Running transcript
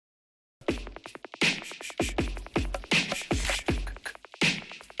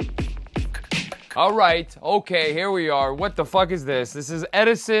All right, okay, here we are. What the fuck is this? This is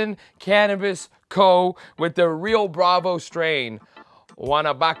Edison Cannabis Co. with the Rio Bravo strain.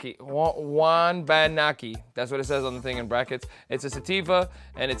 Wanbanaki. That's what it says on the thing in brackets. It's a sativa,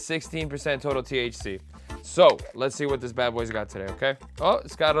 and it's 16% total THC. So, let's see what this bad boy's got today, okay? Oh,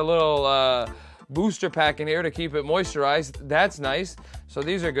 it's got a little booster pack in here to keep it moisturized. That's nice. So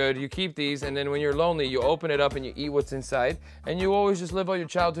these are good. You keep these, and then when you're lonely, you open it up and you eat what's inside, and you always just live out your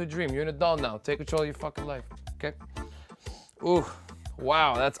childhood dream. You're an adult now. Take control of your fucking life, okay? Ooh,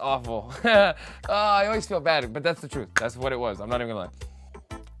 wow, that's awful. I always feel bad, but that's the truth. That's what it was. I'm not even gonna lie.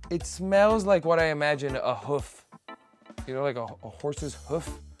 It smells like what I imagine a hoof. You know, like a horse's hoof?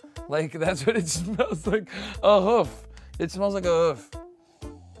 Like, that's what it smells like, a hoof. It smells like a hoof.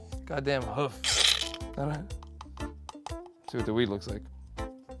 Goddamn hoof. See what the weed looks like.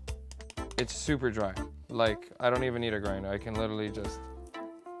 It's super dry. Like, I don't even need a grinder. I can literally just,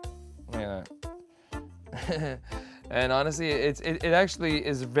 look at that. And honestly, it actually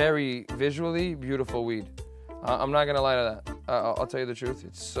is very visually beautiful weed. I'm not gonna lie to that. I'll tell you the truth.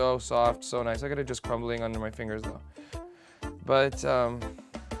 It's so soft, so nice. I got it just crumbling under my fingers though. But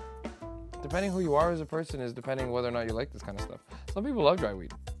depending who you are as a person is depending whether or not you like this kind of stuff. Some people love dry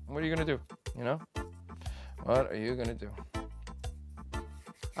weed. What are you gonna do? You know? What are you gonna do?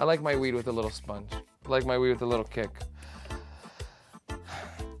 I like my weed with a little sponge. I like my weed with a little kick.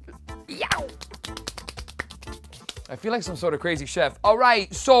 I feel like some sort of crazy chef. All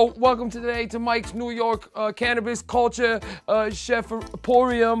right, so welcome today to Mike's New York Cannabis Culture Chef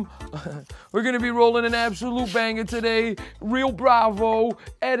Emporium. We're gonna be rolling an absolute banger today. Real Bravo,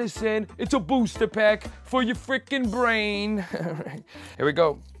 Edison. It's a booster pack for your freaking brain. All right, here we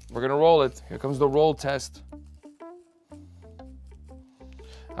go. We're gonna roll it. Here comes the roll test.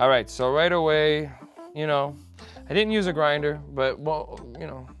 All right, so right away, you know, I didn't use a grinder, but well, you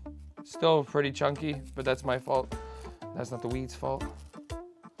know, still pretty chunky, but that's my fault. That's not the weed's fault.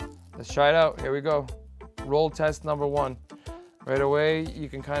 Let's try it out. Here we go. Roll test number 1. Right away, you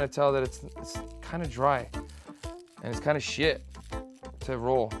can kind of tell that it's kind of dry, and it's kind of shit to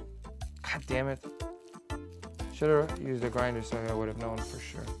roll. God damn it. Should have used a grinder so I would have known for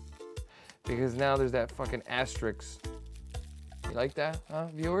sure. Because now there's that fucking asterisk. You like that, huh,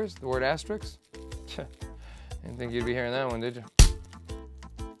 viewers? The word asterisk? Didn't think you'd be hearing that one, did you?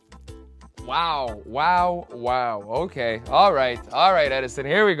 Wow, wow, wow. Okay, all right, Edison.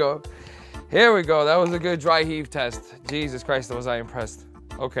 Here we go. Here we go. That was a good dry heave test. Jesus Christ, was I impressed.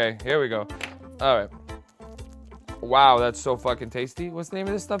 Okay, here we go. All right. Wow, that's so fucking tasty. What's the name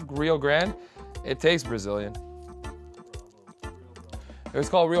of this stuff? Rio Grande? It tastes Brazilian. It was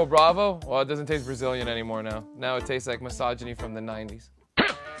called Rio Bravo? Well, it doesn't taste Brazilian anymore now. Now it tastes like misogyny from the 90s.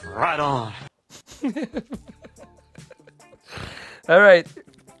 Right on. All right.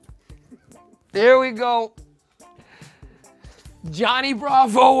 There we go. Johnny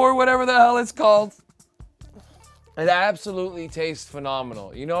Bravo or whatever the hell it's called. It absolutely tastes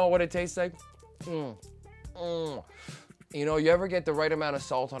phenomenal. You know what it tastes like? You know, you ever get the right amount of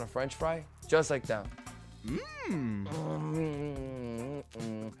salt on a French fry? Just like that. You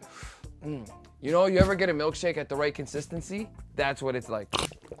know, you ever get a milkshake at the right consistency? That's what it's like.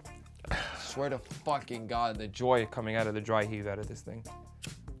 I swear to fucking God, the joy coming out of the dry heave out of this thing.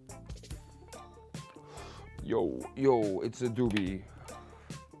 Yo, it's a doobie.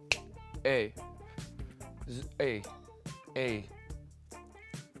 Hey. Hey.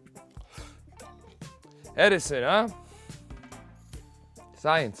 Edison, huh?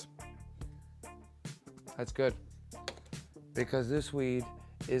 Science. That's good. Because this weed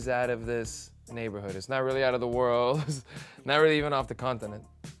is out of this neighborhood. It's not really out of the world. It's not really even off the continent.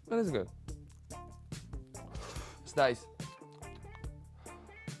 But it's good. It's nice.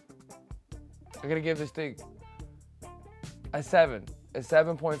 I'm gonna give this thing a 7. A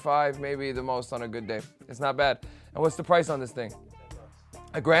 7.5, maybe the most on a good day. It's not bad. And what's the price on this thing?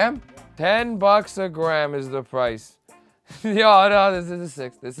 A gram? $10 a gram is the price. Yo, no, this is a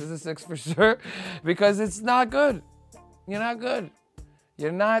 6. This is a 6 for sure. Because it's not good. You're not good.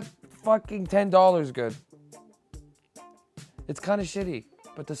 You're not fucking $10 good. It's kind of shitty,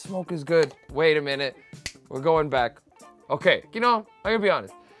 but the smoke is good. Wait a minute. We're going back. Okay, you know, I'm gonna be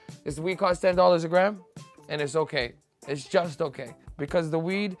honest. This weed costs $10 a gram, and it's okay. It's just okay. Because the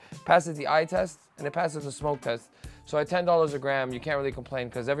weed passes the eye test, and it passes the smoke test. So at $10 a gram, you can't really complain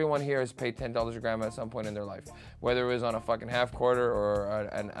because everyone here has paid $10 a gram at some point in their life. Whether it was on a fucking half quarter or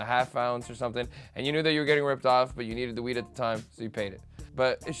a half ounce or something. And you knew that you were getting ripped off, but you needed the weed at the time, so you paid it.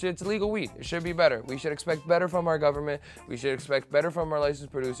 But it's legal weed. It should be better. We should expect better from our government. We should expect better from our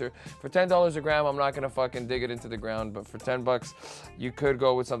licensed producer. For $10 a gram, I'm not gonna fucking dig it into the ground. But for 10 bucks, you could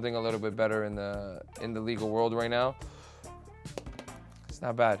go with something a little bit better in the legal world right now. It's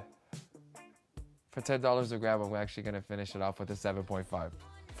not bad. For $10 a gram, I'm actually gonna finish it off with a 7.5.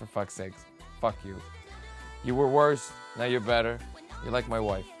 For fuck's sakes, fuck you. You were worse, now you're better. You're like my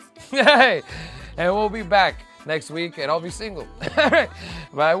wife. Hey, and we'll be back next week, and I'll be single. But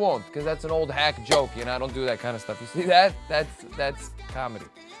I won't, because that's an old hack joke. You know, I don't do that kind of stuff. You see that? That's comedy.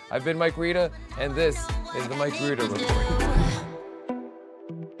 I've been Mike Rita, and this is the Mike Rita Report.